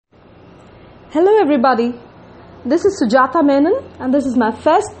Hello everybody, this is Sujata Menon and this is my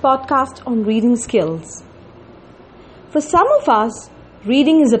first podcast on reading skills. For some of us,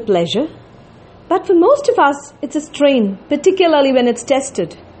 reading is a pleasure, but for most of us, it's a strain, particularly when it's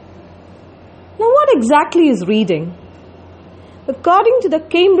tested. Now what exactly is reading? According to the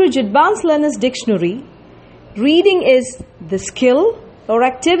Cambridge Advanced Learners Dictionary, reading is the skill or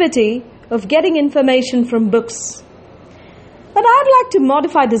activity of getting information from books. But I'd like to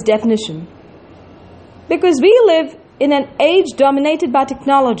modify this definition. Because we live in an age dominated by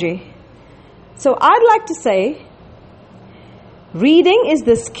technology. So I'd like to say, reading is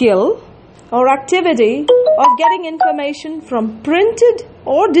the skill or activity of getting information from printed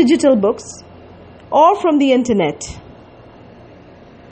or digital books or from the internet.